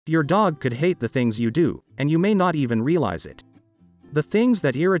Your dog could hate the things you do, and you may not even realize it. The things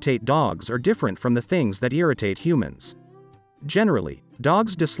that irritate dogs are different from the things that irritate humans. Generally,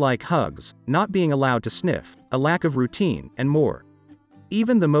 dogs dislike hugs, not being allowed to sniff, a lack of routine, and more.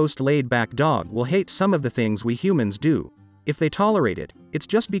 Even the most laid-back dog will hate some of the things we humans do. If they tolerate it, it's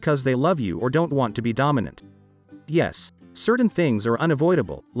just because they love you or don't want to be dominant. Yes, certain things are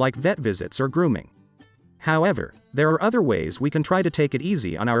unavoidable, like vet visits or grooming. However, there are other ways we can try to take it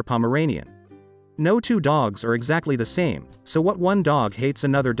easy on our Pomeranian. No two dogs are exactly the same, so what one dog hates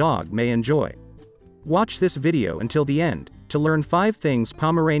another dog may enjoy. Watch this video until the end, to learn 5 things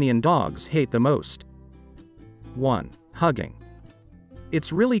Pomeranian dogs hate the most. 1. Hugging.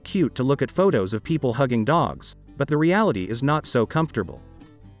 It's really cute to look at photos of people hugging dogs, but the reality is not so comfortable.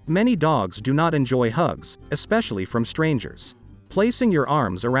 Many dogs do not enjoy hugs, especially from strangers. Placing your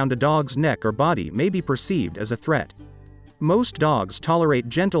arms around a dog's neck or body may be perceived as a threat. Most dogs tolerate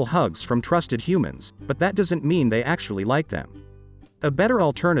gentle hugs from trusted humans, but that doesn't mean they actually like them. A better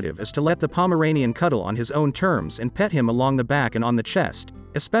alternative is to let the Pomeranian cuddle on his own terms and pet him along the back and on the chest,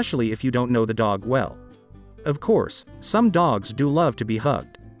 especially if you don't know the dog well. Of course, some dogs do love to be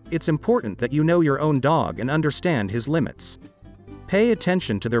hugged. It's important that you know your own dog and understand his limits. Pay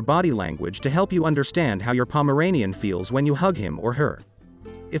attention to their body language to help you understand how your Pomeranian feels when you hug him or her.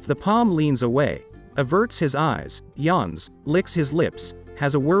 If the Pom leans away, averts his eyes, yawns, licks his lips,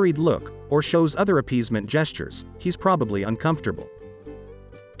 has a worried look, or shows other appeasement gestures, he's probably uncomfortable.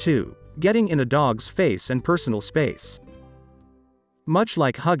 2. Getting in a dog's face and personal space. Much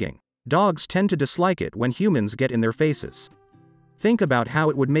like hugging, dogs tend to dislike it when humans get in their faces. Think about how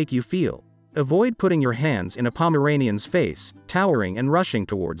it would make you feel. Avoid putting your hands in a Pomeranian's face, towering and rushing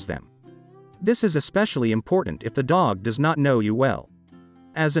towards them. This is especially important if the dog does not know you well.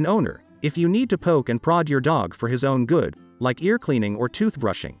 As an owner, if you need to poke and prod your dog for his own good, like ear cleaning or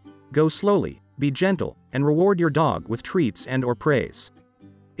toothbrushing, go slowly, be gentle, and reward your dog with treats and/or praise.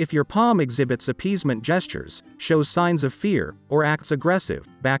 If your Pom exhibits appeasement gestures, shows signs of fear, or acts aggressive,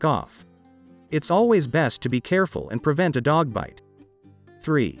 back off. It's always best to be careful and prevent a dog bite.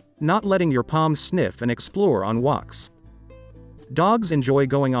 3. Not letting your Pom sniff and explore on walks. Dogs enjoy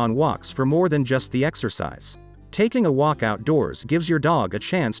going on walks for more than just the exercise. Taking a walk outdoors gives your dog a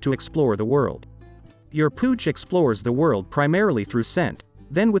chance to explore the world. Your pooch explores the world primarily through scent,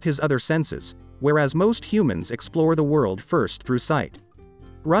 then with his other senses, whereas most humans explore the world first through sight.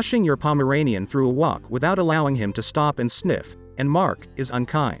 Rushing your Pomeranian through a walk without allowing him to stop and sniff and mark is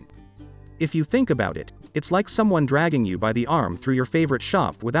unkind. If you think about it, it's like someone dragging you by the arm through your favorite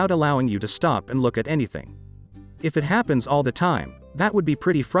shop without allowing you to stop and look at anything. If it happens all the time, that would be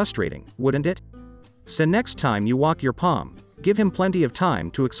pretty frustrating, wouldn't it? So next time you walk your Pom, give him plenty of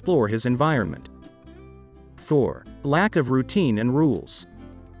time to explore his environment. 4. Lack of routine and rules.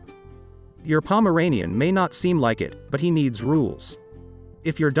 Your Pomeranian may not seem like it, but he needs rules.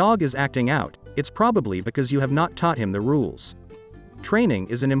 If your dog is acting out, it's probably because you have not taught him the rules. Training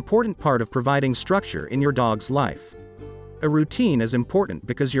is an important part of providing structure in your dog's life. A routine is important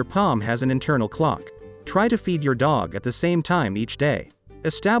because your Pom has an internal clock. Try to feed your dog at the same time each day.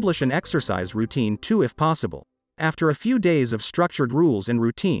 Establish an exercise routine too if possible. After a few days of structured rules and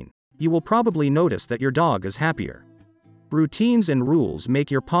routine, you will probably notice that your dog is happier. Routines and rules make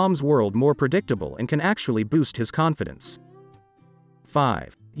your Pom's world more predictable and can actually boost his confidence.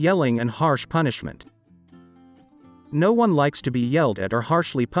 5. Yelling and harsh punishment. No one likes to be yelled at or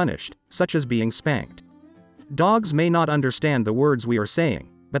harshly punished, such as being spanked. Dogs may not understand the words we are saying,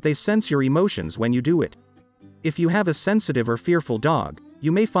 but they sense your emotions when you do it. If you have a sensitive or fearful dog,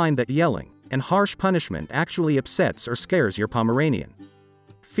 you may find that yelling and harsh punishment actually upsets or scares your Pomeranian.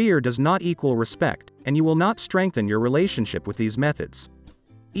 Fear does not equal respect, and you will not strengthen your relationship with these methods.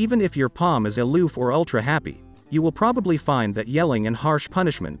 Even if your Pom is aloof or ultra happy, you will probably find that yelling and harsh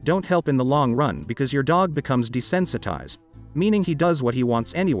punishment don't help in the long run because your dog becomes desensitized, meaning he does what he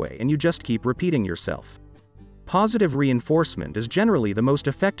wants anyway and you just keep repeating yourself. Positive reinforcement is generally the most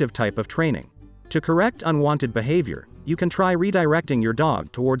effective type of training. To correct unwanted behavior, you can try redirecting your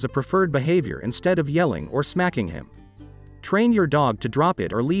dog towards a preferred behavior instead of yelling or smacking him. Train your dog to drop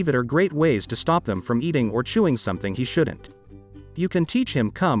it or leave it are great ways to stop them from eating or chewing something he shouldn't. You can teach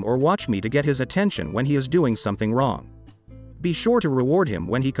him come or watch me to get his attention when he is doing something wrong. Be sure to reward him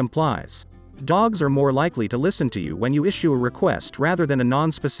when he complies. Dogs are more likely to listen to you when you issue a request rather than a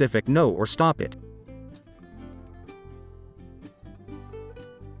non-specific no or stop it.